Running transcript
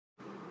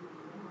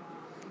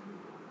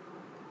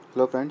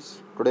Hello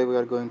friends, today we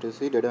are going to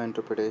see data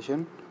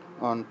interpretation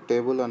on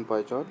table and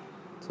pie chart.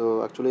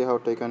 So actually I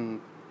have taken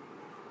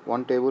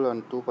one table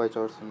and two pie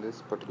charts in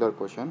this particular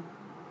question.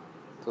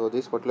 So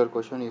this particular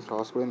question is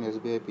asked in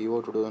SBI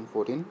PO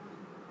 2014.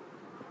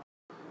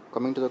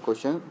 Coming to the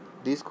question,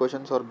 these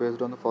questions are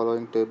based on the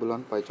following table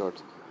and pie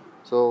charts.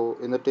 So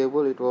in the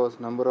table it was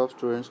number of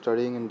students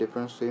studying in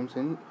different streams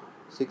in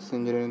 6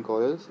 engineering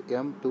colleges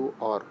M to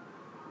R.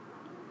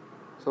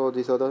 So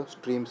these are the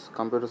streams: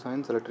 computer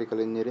science,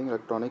 electrical engineering,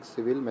 electronics,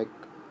 civil, mech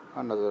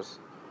and others.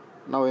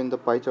 Now in the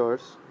pie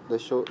charts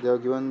they are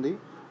given the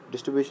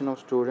distribution of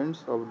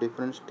students of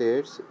different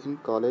states in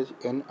college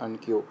N and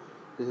Q.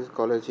 This is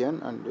college N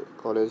and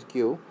college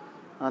Q,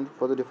 and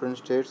for the different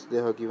states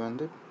they have given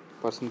the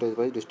percentage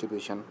wise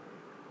distribution.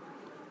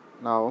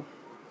 Now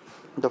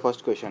the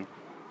first question: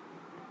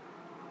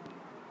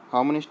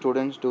 how many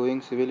students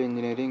doing civil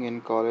engineering in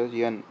college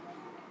N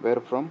were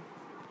from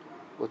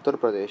Uttar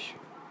Pradesh?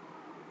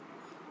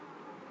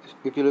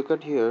 If you look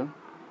at here,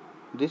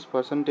 this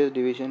percentage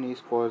division is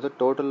for the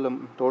total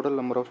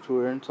number of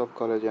students of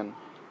college N,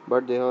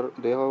 but they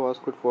have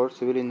asked for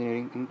civil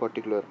engineering in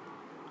particular.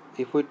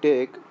 If we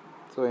take,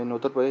 so in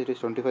Uttar Pradesh it is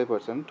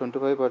 25%.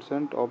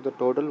 25% of the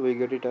total we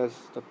get it as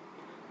the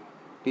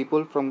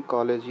people from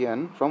college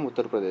N from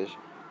Uttar Pradesh,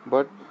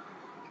 but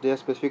they are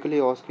specifically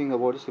asking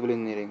about civil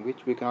engineering,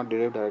 which we cannot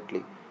derive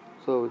directly.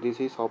 So this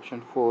is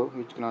option 4,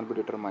 which cannot be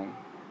determined.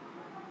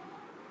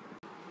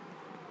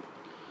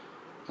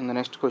 In the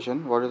next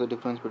question, what is the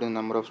difference between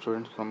number of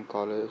students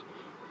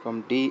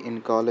from D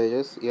in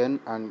colleges N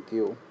and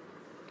Q?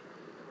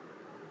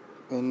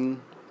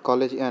 In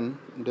college N,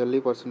 Delhi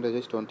percentage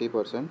is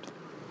 20%.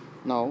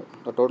 Now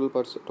the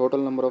total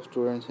number of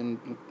students in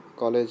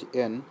college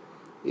N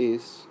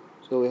is,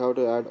 so we have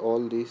to add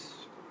all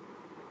these.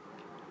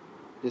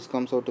 This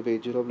comes out to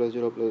be 0 plus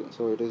 0 plus,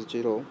 so it is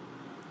 0,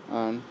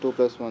 and 2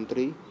 plus 1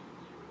 3,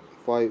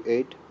 5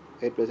 8,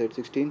 8 plus 8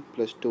 16,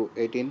 plus 2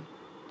 18,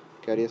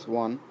 carries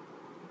 1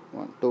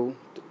 2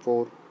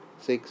 4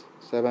 6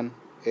 7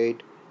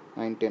 8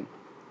 9 10.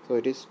 So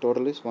it is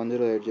total is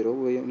 1080.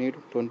 We need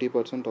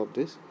 20% of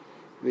this,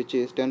 which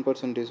is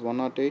 10% is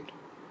 108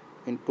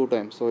 in 2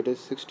 times, so it is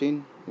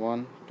 16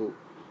 1 2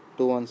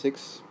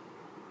 216.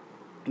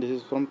 This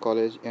is from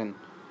college N.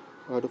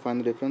 We have to find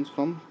the difference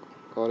from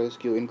college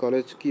Q. In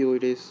college Q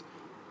it is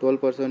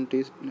 12%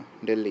 is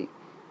Delhi.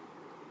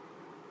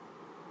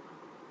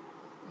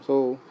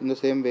 So in the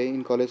same way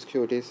in college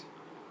Q it is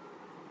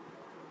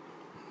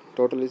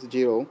total is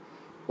 0,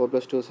 4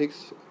 plus 2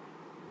 6,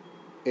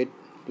 8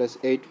 plus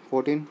 8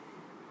 14,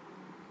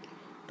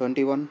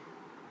 21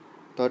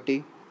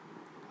 30,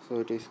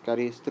 so it is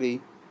carries 3,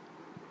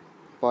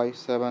 5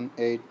 7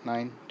 8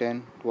 9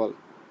 10 12.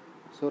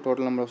 So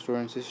total number of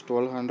students is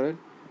 1200.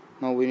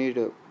 Now we need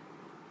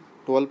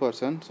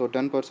 12%, so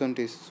 10%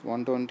 is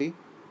 120,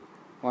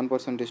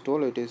 1% is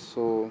 12, it is,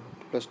 so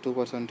plus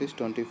 2% is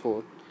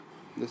 24.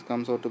 This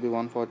comes out to be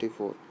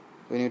 144.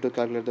 We need to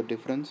calculate the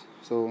difference.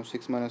 So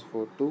 6 minus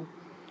 4 2,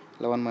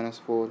 11 minus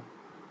 4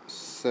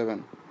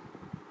 7.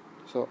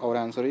 So our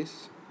answer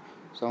is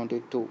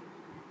 72,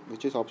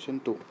 which is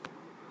option 2.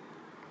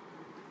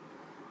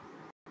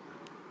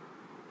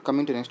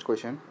 Coming to next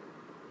question,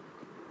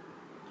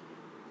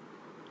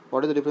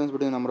 what is the difference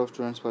between the number of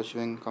students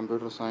pursuing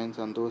computer science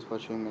and those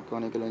pursuing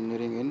mechanical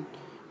engineering in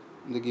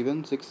the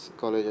given 6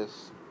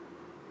 colleges?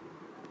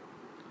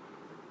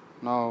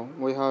 Now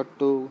we have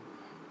to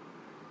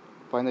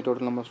find the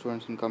total number of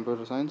students in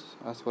computer science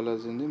as well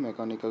as in the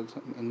mechanical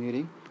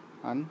engineering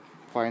and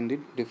find the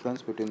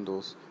difference between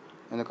those.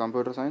 In the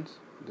computer science,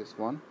 this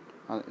one,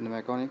 and in the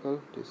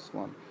mechanical, this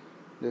one.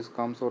 This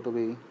comes out to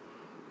be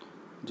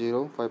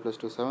 0, 5 plus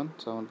 2 7,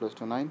 7 plus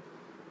 2 9,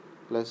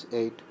 plus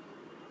 8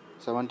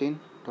 17,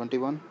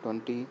 21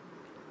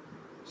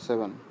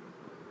 27,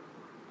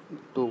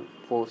 2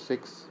 4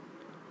 6,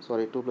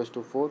 sorry, 2 plus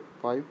 2 4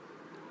 5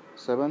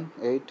 7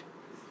 8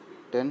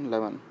 10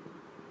 11.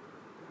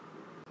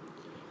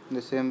 In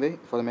the same way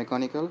for the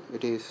mechanical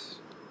it is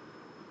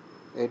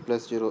 8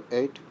 plus 0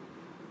 8.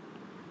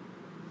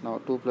 Now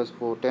 2 plus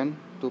 4 10,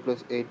 2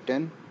 plus 8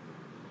 10,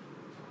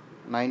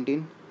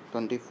 19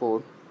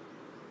 24,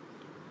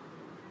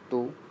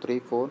 2 3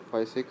 4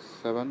 5 6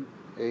 7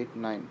 8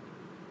 9,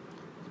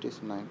 it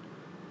is 9.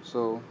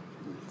 So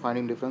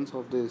finding difference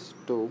of these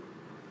two,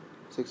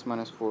 6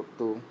 minus 4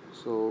 2.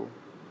 So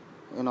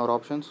in our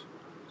options,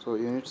 so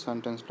unit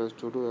sentence plus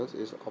 2 to us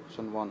is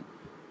option 1.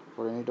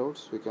 For any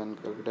doubts we can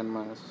calculate 10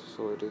 minus,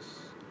 so it is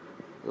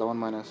 11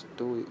 minus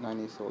 2 9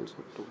 is also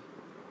 2.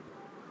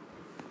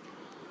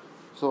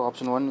 So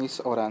option 1 is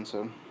our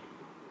answer.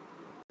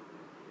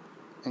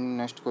 In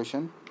next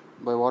question,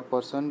 by what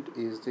percent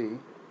is the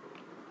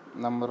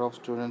number of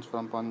students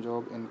from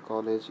Punjab in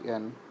college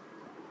N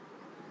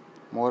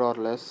more or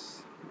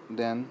less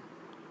than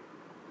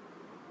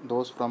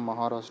those from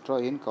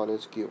Maharashtra in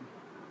college Q?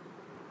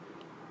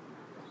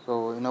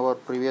 So in our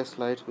previous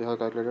slides we have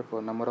calculated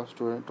for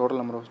total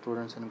number of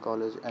students in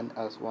college N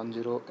as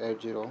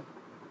 1080.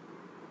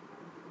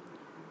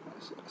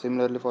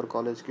 Similarly for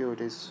college Q it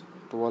is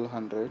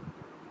 1200.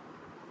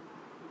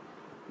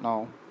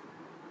 Now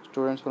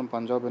students from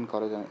Punjab in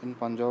college, in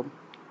Punjab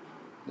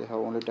they have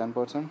only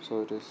 10%,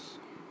 so it is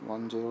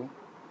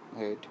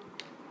 108.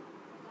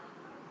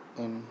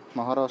 In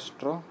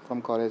Maharashtra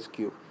from college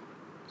Q,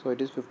 so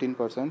it is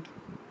 15%,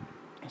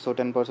 so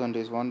 10%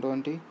 is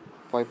 120,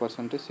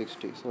 5% is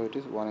 60, so it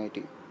is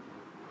 180.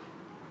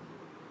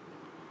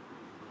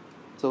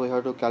 So we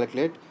have to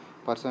calculate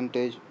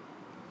percentage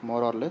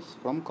more or less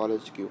from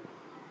college Q.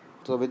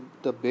 So with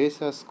the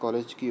base as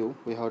college Q,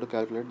 we have to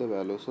calculate the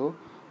value. So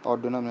our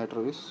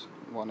denominator is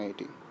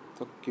 180.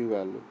 So Q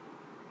value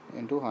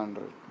into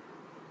 100.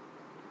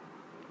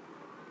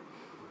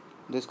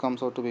 This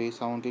comes out to be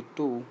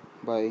 72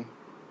 by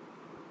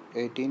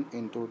 18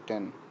 into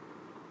 10.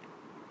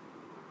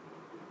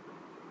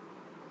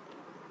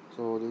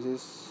 So this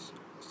is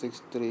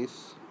 6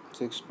 threes,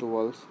 6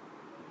 12s,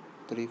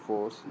 3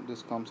 fours.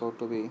 This comes out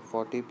to be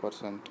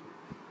 40%.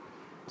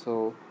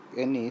 So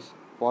N is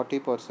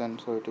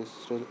 40%, so it is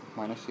still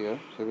minus here.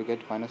 So we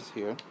get minus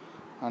here,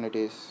 and it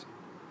is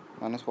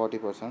minus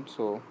 40%.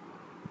 So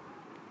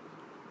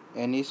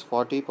N is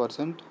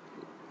 40%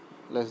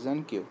 less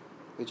than Q,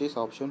 which is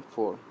option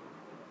 4.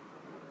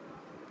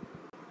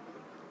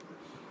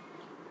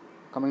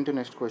 Coming to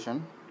next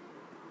question.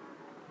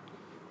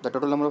 The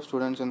total number of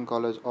students in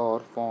college R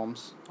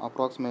forms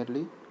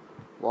approximately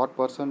what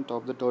percent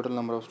of the total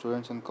number of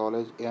students in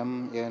college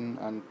M, N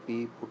and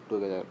P put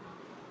together?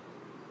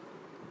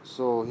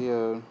 So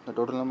here the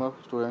total number of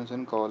students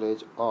in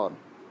college R.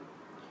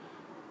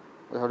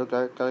 We have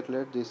to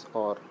calculate this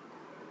R.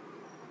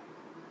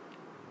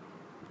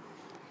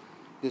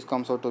 This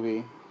comes out to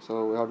be,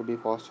 so we have to be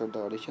fast at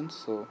the additions.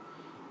 So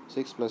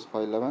 6 plus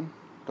 5 11,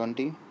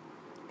 20,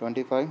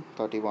 25,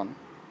 31,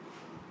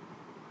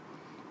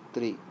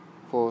 3,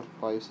 4,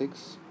 5,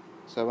 6,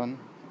 7,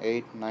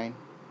 8, 9,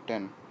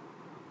 10.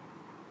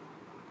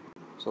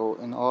 So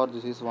in R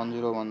this is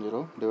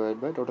 1010 divided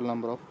by total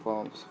number of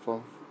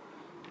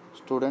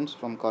students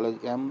from college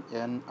M,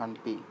 N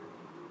and P.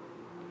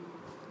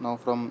 Now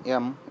from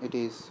M it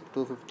is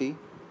 250,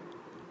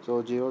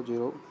 so 0,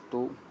 0,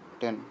 2,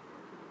 10.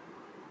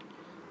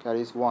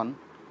 Carries 1,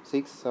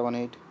 6, 7,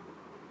 8,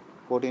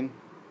 14,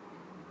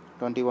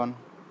 21,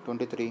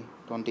 23,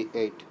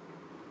 28.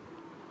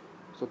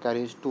 So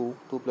carries 2,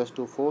 2 plus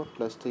 2 4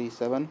 plus 3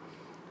 7,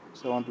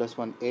 7 plus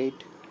 1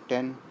 8,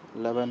 10,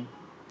 11,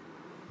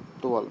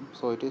 12.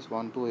 So it is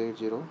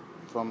 1280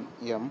 from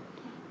M.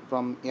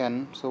 From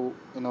N, so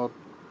in our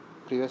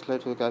previous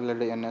slides we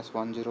calculated N as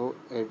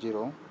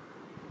 1080.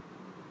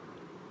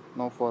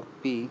 Now for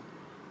P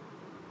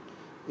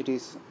it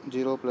is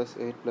 0 plus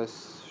 8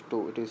 plus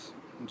 2, it is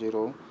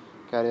 0,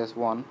 carries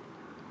 1,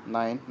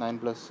 9, 9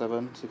 plus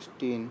 7,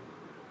 16,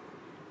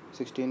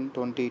 16,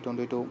 20,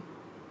 22,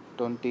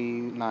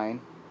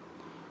 29,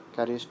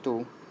 carries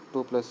 2,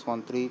 2 plus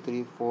 1, 3,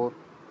 3, 4,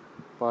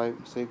 5,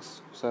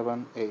 6,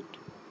 7, 8.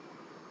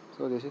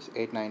 So this is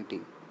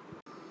 890.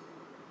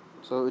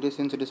 So it is,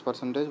 since it is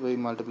percentage, we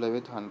multiply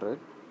with 100.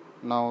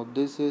 Now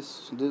this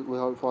we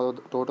have for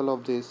the total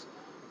of this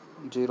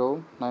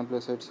 0, 9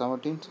 plus 8,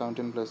 17,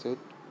 17 plus 8,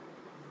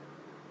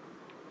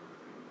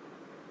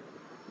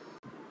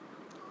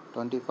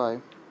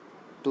 25,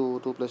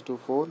 2, 2 plus 2,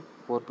 4,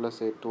 4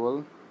 plus 8,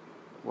 12,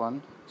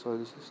 1. So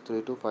this is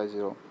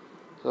 3250.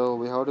 So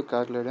we have to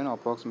calculate an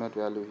approximate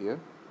value here.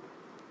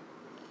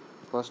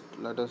 First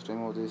let us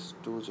remove these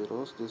two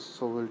zeros.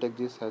 So we'll take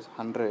this as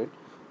 100.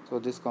 So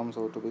this comes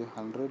out to be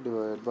 100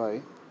 divided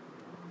by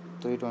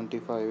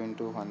 325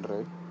 into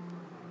 100.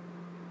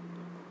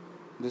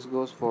 This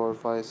goes for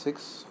 5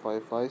 6,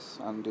 5 5s,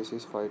 and this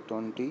is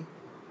 520,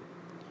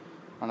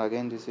 and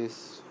again this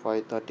is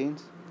 5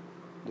 13s.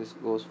 This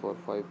goes for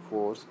 5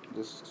 4s.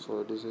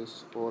 So this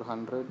is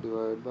 400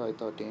 divided by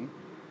 13.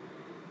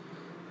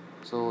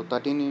 So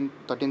 13 in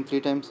 13 3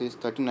 times is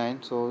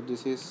 39. So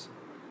this is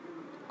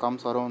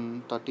comes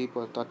around 30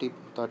 per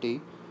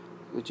 30,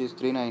 which is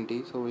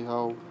 390. So we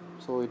have,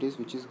 so it is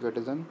which is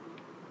greater than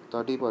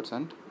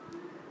 30%.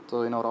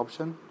 So in our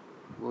option,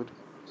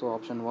 so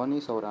option 1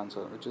 is our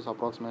answer, which is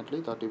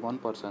approximately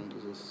 31%.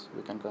 This is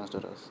we can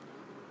consider as.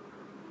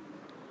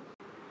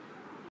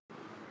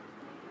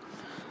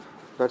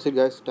 That's it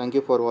guys. Thank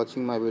you for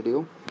watching my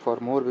video. For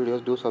more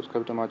videos, do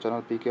subscribe to my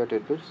channel PKR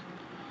Tidbits.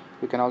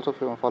 You can also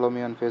follow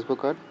me on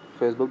Facebook at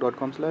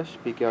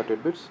facebook.com/PKR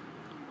Tidbits.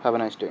 Have a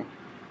nice day.